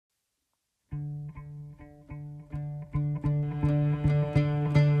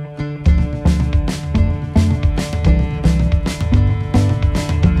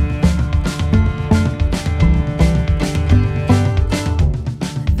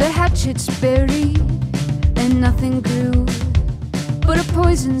orchards buried and nothing grew but a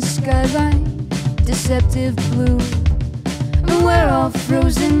poison skyline, deceptive blue. And we're all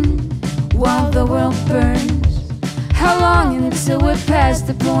frozen while the world burns. How long until we're past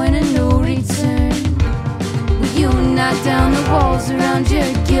the point of no return? Will you knock down the walls around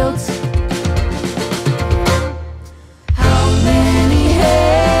your guilt? How many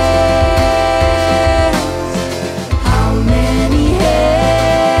hands? How many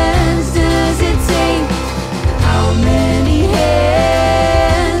hands does it take? How many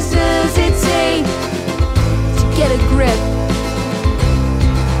hands does it take to get a grip?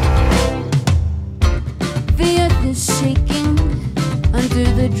 The earth is shaking under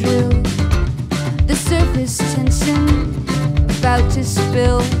the drill. The surface tension about to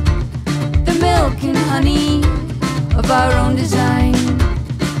spill. The milk and honey of our own design.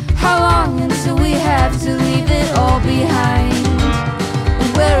 How long until we have to leave it all behind?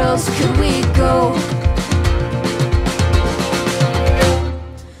 And where else could we go?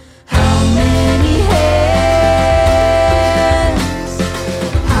 How many hands?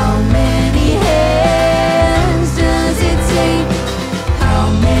 How many hands does it take? How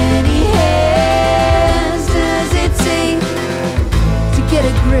many hands does it take to get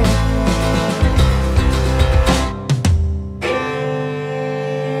a grip?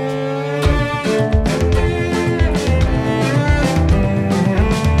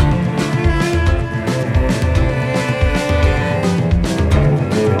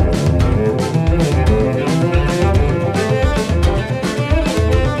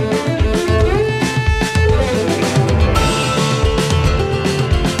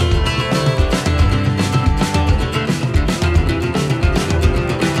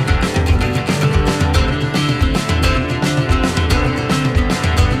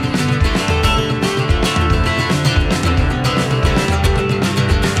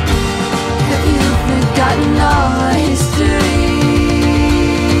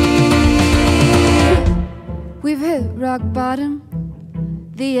 We've hit rock bottom,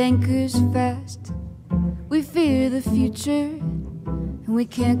 the anchor's fast. We fear the future, and we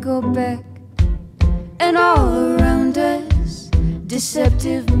can't go back. And all around us,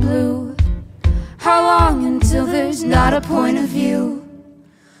 deceptive blue. How long until there's not a point of view?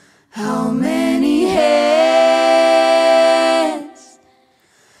 How many hands?